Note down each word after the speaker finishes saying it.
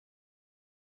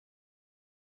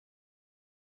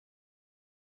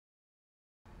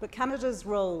But Canada's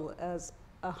role as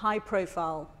a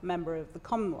high-profile member of the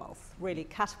Commonwealth really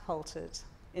catapulted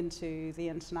into the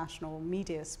international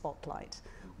media spotlight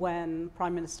when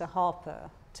Prime Minister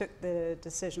Harper took the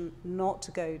decision not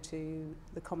to go to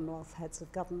the Commonwealth Heads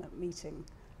of Government meeting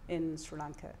in Sri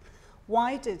Lanka.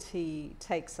 Why did he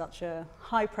take such a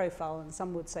high-profile and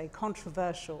some would say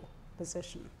controversial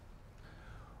position?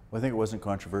 Well, I think it wasn't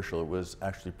controversial, it was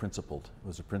actually principled. It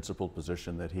was a principled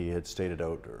position that he had stated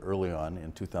out early on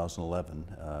in 2011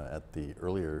 at the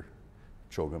earlier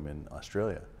CHOGM in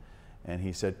Australia. And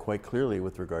he said quite clearly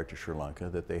with regard to Sri Lanka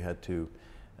that they had to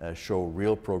show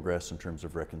real progress in terms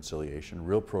of reconciliation,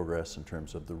 real progress in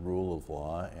terms of the rule of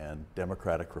law and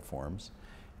democratic reforms.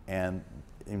 And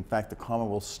in fact, the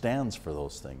Commonwealth stands for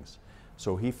those things.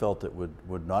 So he felt it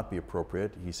would not be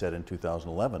appropriate, he said in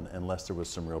 2011, unless there was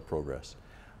some real progress.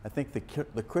 I think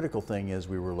the critical thing is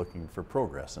we were looking for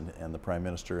progress, and the Prime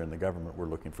Minister and the government were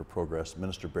looking for progress.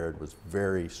 Minister Baird was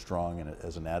very strong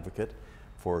as an advocate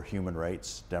for human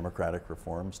rights, democratic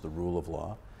reforms, the rule of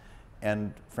law.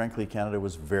 And frankly, Canada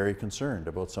was very concerned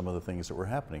about some of the things that were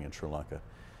happening in Sri Lanka.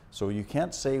 So you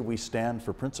can't say we stand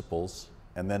for principles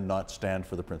and then not stand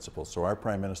for the principles. So our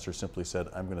Prime Minister simply said,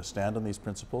 I'm going to stand on these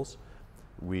principles.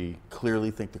 We clearly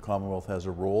think the Commonwealth has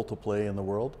a role to play in the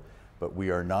world, but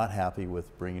we are not happy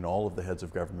with bringing all of the heads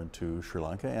of government to Sri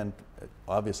Lanka. And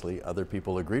obviously other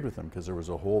people agreed with him because there was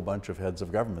a whole bunch of heads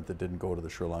of government that didn't go to the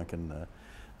Sri Lankan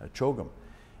CHOGM.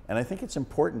 And I think it's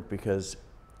important because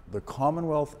the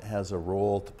Commonwealth has a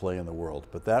role to play in the world,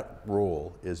 but that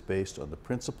role is based on the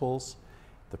principles,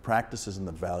 the practices and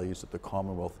the values that the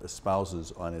Commonwealth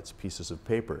espouses on its pieces of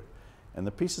paper. And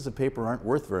the pieces of paper aren't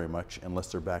worth very much unless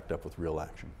they're backed up with real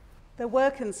action. There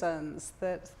were concerns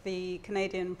that the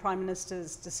Canadian Prime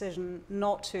Minister's decision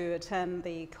not to attend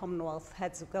the Commonwealth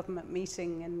Heads of Government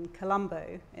meeting in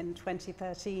Colombo in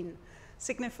 2013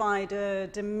 signified a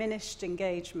diminished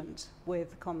engagement with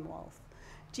the Commonwealth.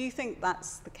 Do you think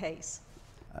that's the case?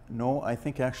 No, I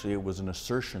think actually it was an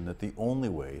assertion that the only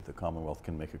way the Commonwealth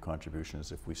can make a contribution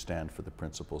is if we stand for the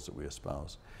principles that we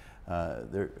espouse.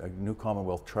 A new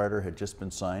Commonwealth Charter had just been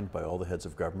signed by all the heads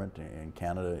of government in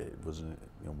Canada. It was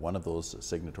one of those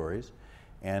signatories.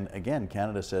 And again,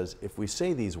 Canada says, if we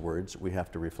say these words, we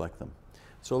have to reflect them.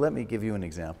 So let me give you an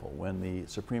example. When the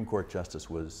Supreme Court Justice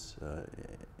was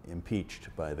impeached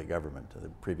by the government, the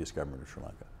previous government of Sri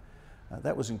Lanka,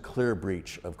 that was in clear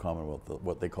breach of Commonwealth,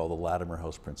 what they call the Latimer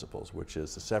House principles, which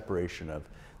is the separation of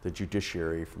the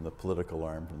judiciary from the political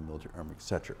arm, from the military arm,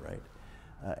 etc., right?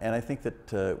 And I think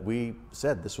that we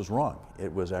said this was wrong.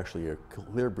 It was actually a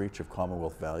clear breach of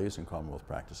Commonwealth values and Commonwealth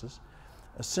practices.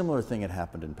 A similar thing had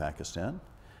happened in Pakistan.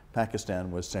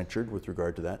 Pakistan was censured with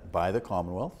regard to that by the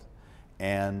Commonwealth,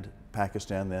 and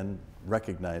Pakistan then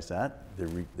recognized that.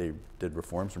 They did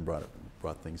reforms and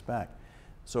brought things back.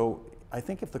 So I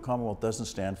think if the Commonwealth doesn't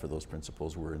stand for those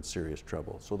principles, we're in serious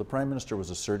trouble. So the Prime Minister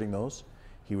was asserting those.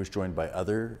 He was joined by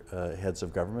other heads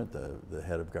of government. The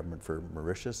head of government for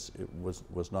Mauritius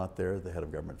was not there. The head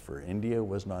of government for India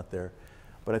was not there.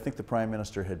 But I think the Prime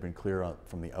Minister had been clear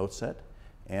from the outset.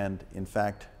 And in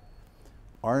fact,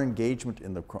 our engagement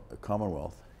in the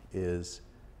Commonwealth is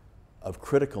of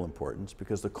critical importance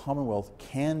because the Commonwealth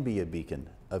can be a beacon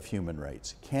of human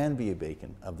rights, can be a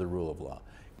beacon of the rule of law,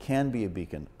 can be a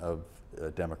beacon of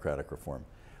democratic reform.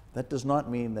 That does not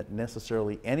mean that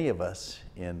necessarily any of us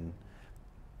in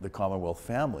the Commonwealth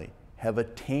family have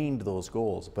attained those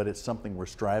goals, but it's something we're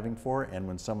striving for, and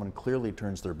when someone clearly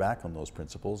turns their back on those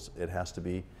principles, it has to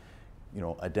be,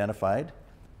 identified,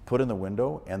 put in the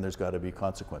window, and there's got to be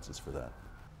consequences for that.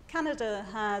 Canada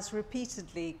has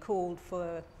repeatedly called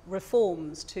for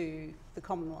reforms to the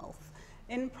Commonwealth.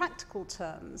 In practical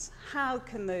terms, how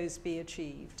can those be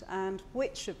achieved, and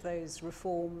which of those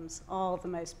reforms are the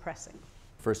most pressing?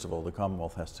 First of all, the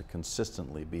Commonwealth has to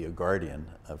consistently be a guardian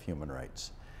of human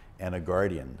rights and a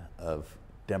guardian of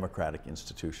democratic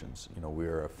institutions. We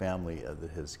are a family that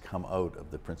has come out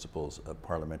of the principles of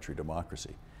parliamentary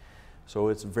democracy. So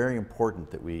it's very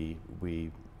important that we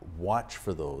watch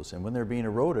for those, and when they're being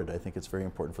eroded, I think it's very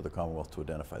important for the Commonwealth to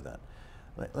identify that.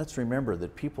 Let's remember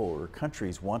that people or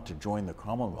countries want to join the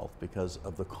Commonwealth because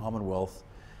of the Commonwealth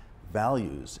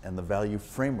values and the value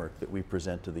framework that we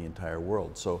present to the entire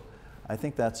world. So I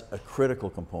think that's a critical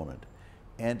component.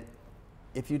 And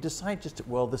if you decide just,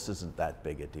 well, this isn't that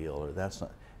big a deal, or that's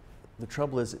not, the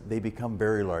trouble is they become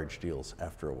very large deals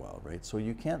after a while, right? So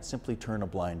you can't simply turn a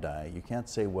blind eye. You can't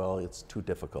say, well, it's too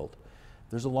difficult.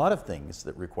 There's a lot of things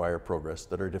that require progress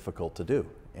that are difficult to do.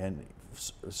 And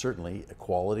certainly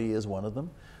equality is one of them.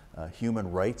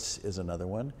 Human rights is another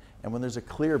one. And when there's a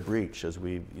clear breach, as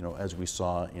we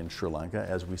saw in Sri Lanka,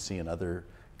 as we see in other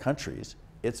countries,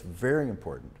 it's very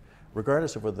important,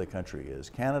 regardless of whether the country is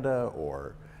Canada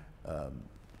or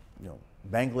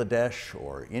Bangladesh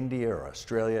or India or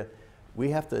Australia. We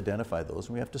have to identify those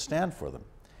and we have to stand for them.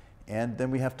 And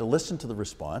then we have to listen to the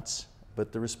response,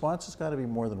 but the response has got to be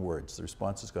more than words. The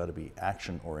response has got to be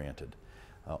action-oriented,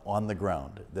 on the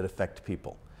ground, that affect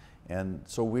people. And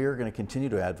so we're going to continue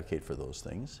to advocate for those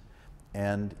things.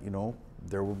 And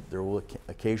there will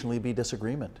occasionally be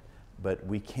disagreement, but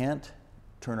we can't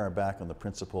turn our back on the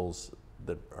principles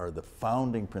that are the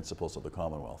founding principles of the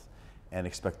Commonwealth and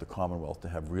expect the Commonwealth to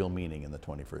have real meaning in the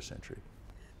 21st century.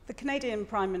 The Canadian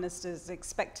Prime Minister is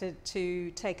expected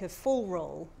to take a full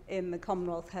role in the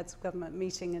Commonwealth Heads of Government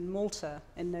meeting in Malta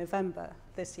in November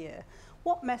this year.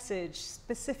 What message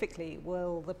specifically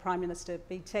will the Prime Minister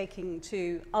be taking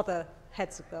to other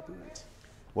heads of government?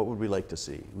 What would we like to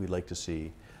see? We'd like to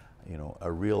see,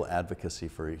 a real advocacy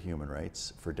for human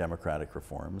rights, for democratic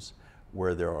reforms.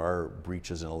 Where there are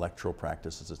breaches in electoral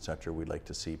practices, etc., we'd like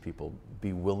to see people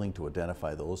be willing to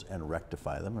identify those and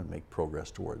rectify them and make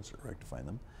progress towards rectifying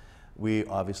them. We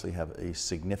obviously have a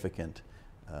significant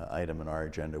item in our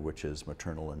agenda, which is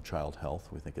maternal and child health.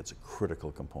 We think it's a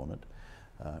critical component.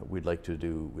 We'd like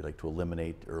to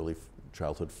eliminate early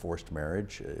childhood forced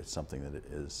marriage. It's something that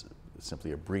is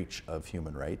simply a breach of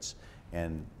human rights,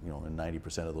 and in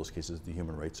 90% of those cases, the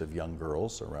human rights of young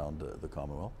girls around the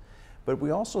Commonwealth. But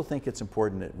we also think it's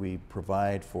important that we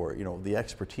provide for the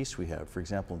expertise we have. For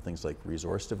example, in things like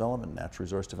resource development, natural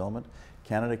resource development,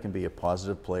 Canada can be a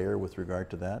positive player with regard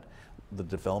to that. The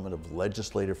development of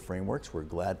legislative frameworks, we're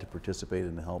glad to participate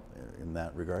and help in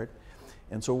that regard.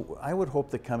 And so I would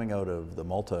hope that coming out of the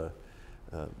Malta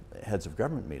Heads of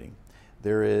Government meeting,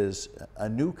 there is a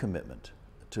new commitment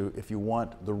to, if you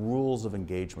want, the rules of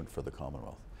engagement for the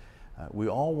Commonwealth. We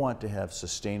all want to have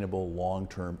sustainable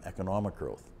long-term economic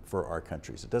growth for our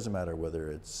countries. It doesn't matter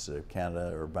whether it's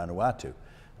Canada or Vanuatu.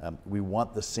 We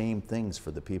want the same things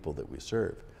for the people that we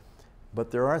serve.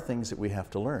 But there are things that we have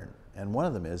to learn. And one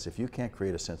of them is, if you can't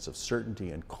create a sense of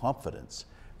certainty and confidence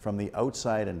from the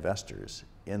outside investors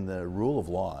in the rule of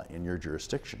law in your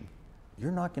jurisdiction,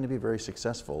 you're not going to be very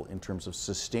successful in terms of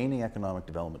sustaining economic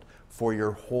development for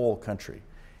your whole country.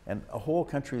 And a whole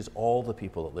country is all the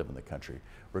people that live in the country,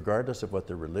 regardless of what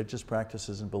their religious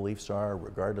practices and beliefs are,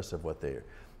 regardless of what their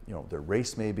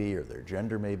race may be or their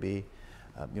gender may be.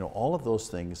 All of those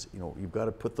things, you've got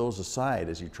to put those aside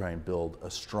as you try and build a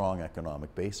strong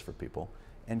economic base for people.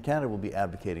 And Canada will be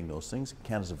advocating those things.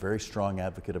 Canada's a very strong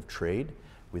advocate of trade.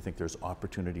 We think there's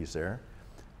opportunities there.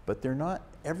 But they're not,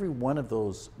 every one of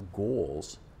those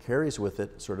goals carries with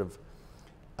it sort of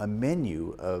a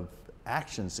menu of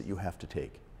actions that you have to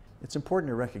take. It's important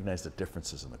to recognize the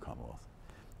differences in the Commonwealth.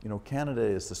 Canada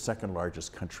is the second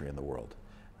largest country in the world.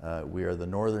 We are the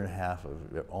northern half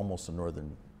of, almost the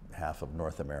northern half of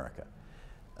North America.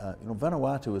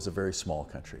 Vanuatu is a very small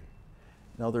country.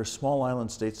 Now, there are small island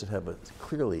states that have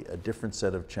clearly a different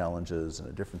set of challenges and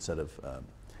a different set of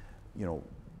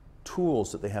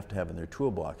tools that they have to have in their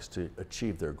toolbox to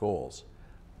achieve their goals.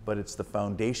 But it's the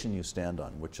foundation you stand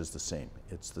on, which is the same.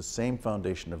 It's the same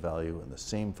foundation of value and the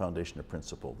same foundation of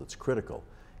principle that's critical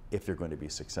if you're going to be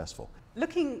successful.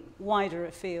 Looking wider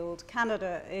afield,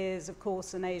 Canada is, of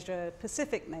course, an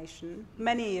Asia-Pacific nation.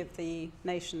 Many of the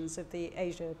nations of the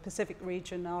Asia-Pacific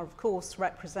region are, of course,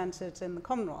 represented in the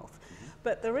Commonwealth.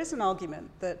 But there is an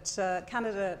argument that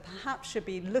Canada perhaps should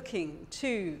be looking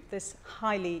to this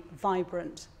highly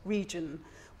vibrant region,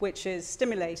 which is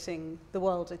stimulating the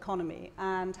world economy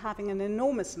and having an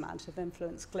enormous amount of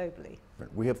influence globally.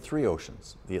 We have three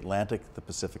oceans, the Atlantic, the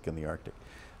Pacific, and the Arctic.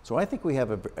 So I think we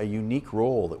have a unique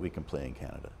role that we can play in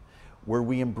Canada, where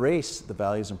we embrace the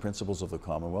values and principles of the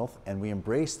Commonwealth, and we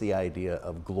embrace the idea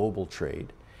of global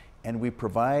trade, and we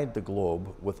provide the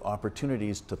globe with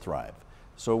opportunities to thrive.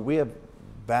 So we have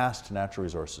vast natural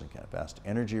resources in Canada, vast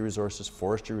energy resources,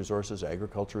 forestry resources,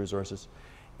 agriculture resources,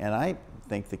 and I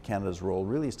think that Canada's role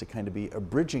really is to kind of be a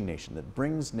bridging nation that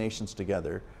brings nations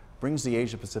together, brings the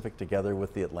Asia-Pacific together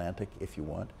with the Atlantic, if you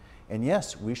want. And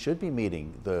yes, we should be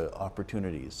meeting the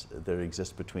opportunities that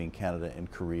exist between Canada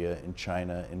and Korea and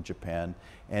China and Japan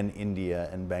and India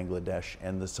and Bangladesh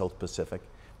and the South Pacific,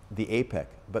 the APEC.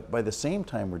 But at the same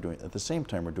time we're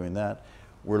doing that,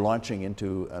 we're launching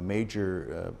into a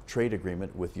major trade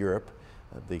agreement with Europe,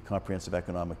 the Comprehensive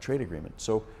Economic Trade Agreement.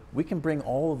 So we can bring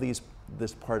all of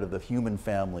this part of the human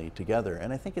family together.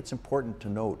 And I think it's important to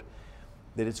note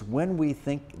that it's when we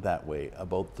think that way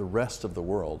about the rest of the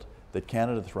world that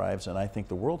Canada thrives, and I think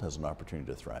the world has an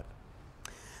opportunity to thrive.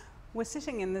 We're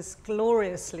sitting in this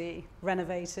gloriously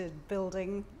renovated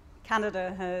building.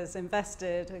 Canada has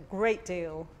invested a great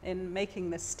deal in making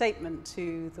this statement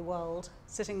to the world,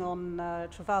 sitting on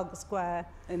Trafalgar Square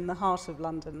in the heart of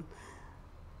London.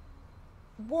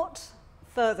 What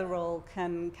further role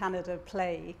can Canada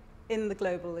play in the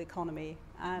global economy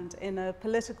and in a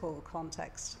political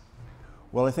context?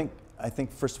 Well, I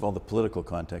think first of all, the political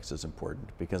context is important,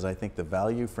 because I think the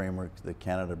value framework that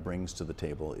Canada brings to the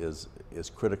table is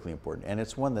critically important. And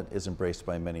it's one that is embraced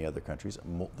by many other countries,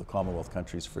 the Commonwealth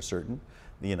countries for certain,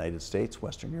 the United States,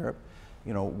 Western Europe.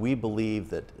 You know, we believe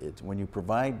that when you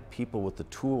provide people with the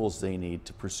tools they need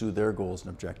to pursue their goals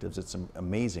and objectives, it's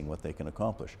amazing what they can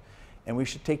accomplish. And we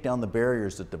should take down the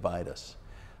barriers that divide us.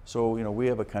 So, you know, we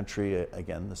have a country,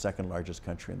 again, the second largest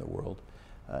country in the world,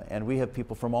 and we have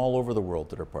people from all over the world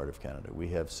that are part of Canada. We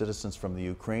have citizens from the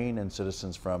Ukraine and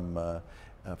citizens from the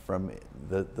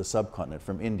subcontinent,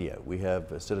 from India. We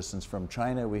have citizens from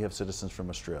China. We have citizens from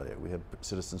Australia. We have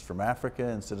citizens from Africa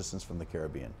and citizens from the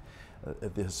Caribbean.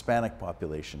 The Hispanic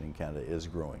population in Canada is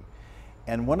growing.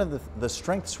 And one of the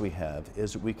strengths we have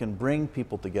is that we can bring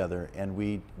people together, and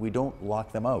we don't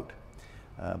lock them out.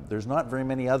 There's not very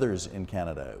many others in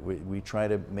Canada. We try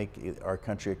to make our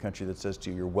country a country that says to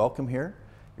you, you're welcome here,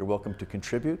 you're welcome to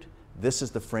contribute. This is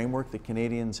the framework that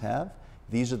Canadians have.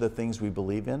 These are the things we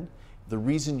believe in. The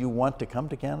reason you want to come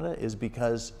to Canada is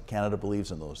because Canada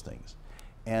believes in those things.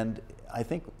 And I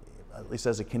think, at least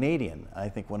as a Canadian, I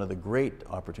think one of the great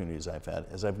opportunities I've had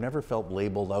is I've never felt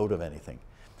labeled out of anything.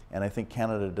 And I think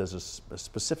Canada does a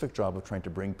specific job of trying to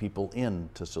bring people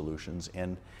into solutions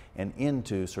and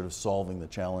into sort of solving the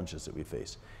challenges that we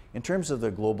face. In terms of the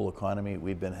global economy,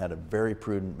 we've had a very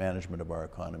prudent management of our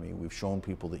economy. We've shown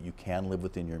people that you can live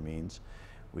within your means.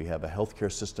 We have a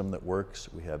healthcare system that works.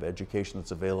 We have education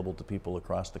that's available to people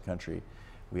across the country.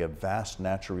 We have vast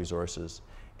natural resources.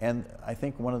 And I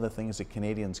think one of the things that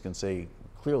Canadians can say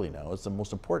clearly now is the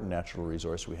most important natural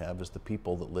resource we have is the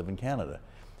people that live in Canada.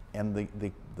 And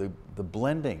the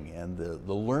blending and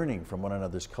the learning from one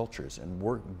another's cultures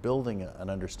and building an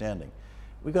understanding.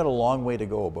 We've got a long way to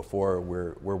go before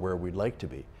we're where we'd like to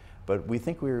be. But we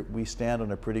think we stand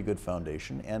on a pretty good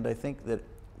foundation, and I think that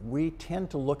we tend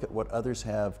to look at what others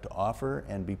have to offer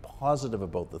and be positive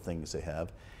about the things they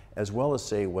have, as well as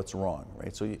say what's wrong,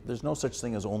 right? So there's no such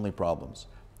thing as only problems.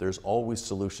 There's always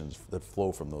solutions that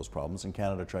flow from those problems, and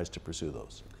Canada tries to pursue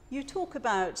those. You talk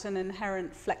about an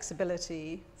inherent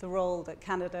flexibility, the role that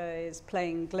Canada is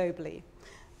playing globally.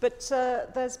 But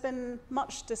there's been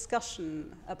much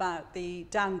discussion about the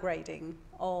downgrading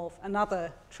of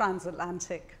another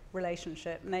transatlantic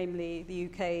relationship, namely the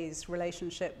UK's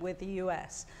relationship with the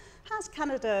US. Has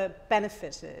Canada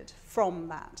benefited from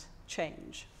that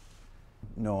change?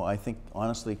 No, I think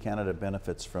honestly Canada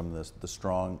benefits from the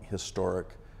strong historic,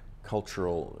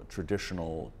 cultural,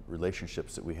 traditional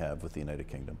relationships that we have with the United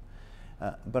Kingdom.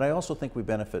 But I also think we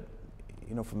benefit,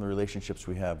 you know, from the relationships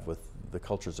we have with the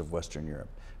cultures of Western Europe.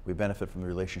 We benefit from the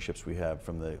relationships we have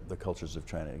from the cultures of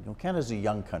China. You know, Canada's a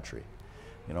young country.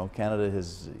 You know, Canada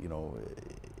has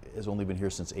only been here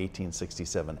since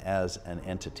 1867 as an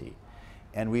entity.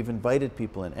 And we've invited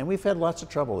people in, and we've had lots of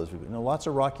trouble, lots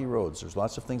of rocky roads. There's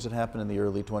lots of things that happened in the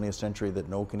early 20th century that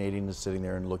no Canadian is sitting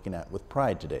there and looking at with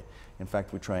pride today. In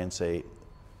fact, we try and say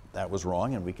that was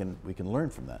wrong, and we can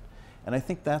learn from that. And I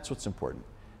think that's what's important.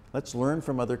 Let's learn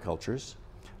from other cultures.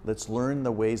 Let's learn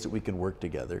the ways that we can work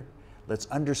together. Let's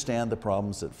understand the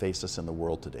problems that face us in the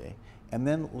world today, and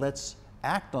then let's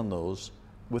act on those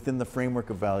within the framework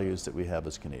of values that we have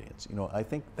as Canadians. You know, I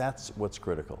think that's what's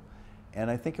critical. And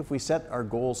I think if we set our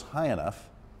goals high enough,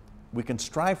 we can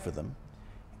strive for them,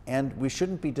 and we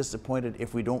shouldn't be disappointed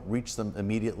if we don't reach them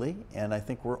immediately, and I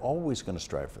think we're always going to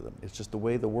strive for them. It's just the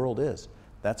way the world is.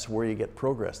 That's where you get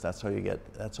progress. That's how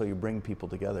you bring people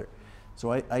together.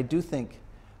 So I do think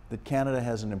that Canada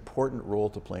has an important role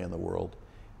to play in the world.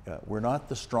 We're not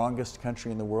the strongest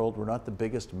country in the world. We're not the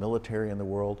biggest military in the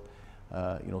world.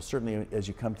 You know, certainly as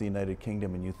you come to the United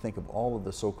Kingdom and you think of all of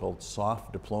the so-called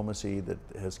soft diplomacy that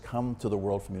has come to the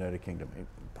world from the United Kingdom.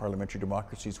 Parliamentary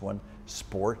democracy is one.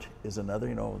 Sport is another.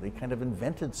 You know, they kind of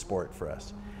invented sport for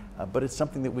us. But it's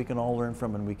something that we can all learn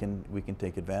from and we can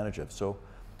take advantage of. So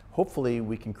hopefully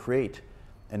we can create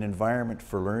an environment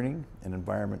for learning, an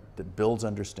environment that builds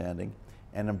understanding,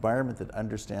 an environment that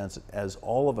understands that as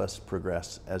all of us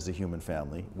progress as the human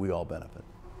family, we all benefit.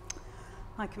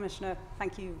 Hi, Commissioner.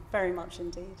 Thank you very much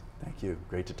indeed. Thank you.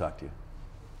 Great to talk to you.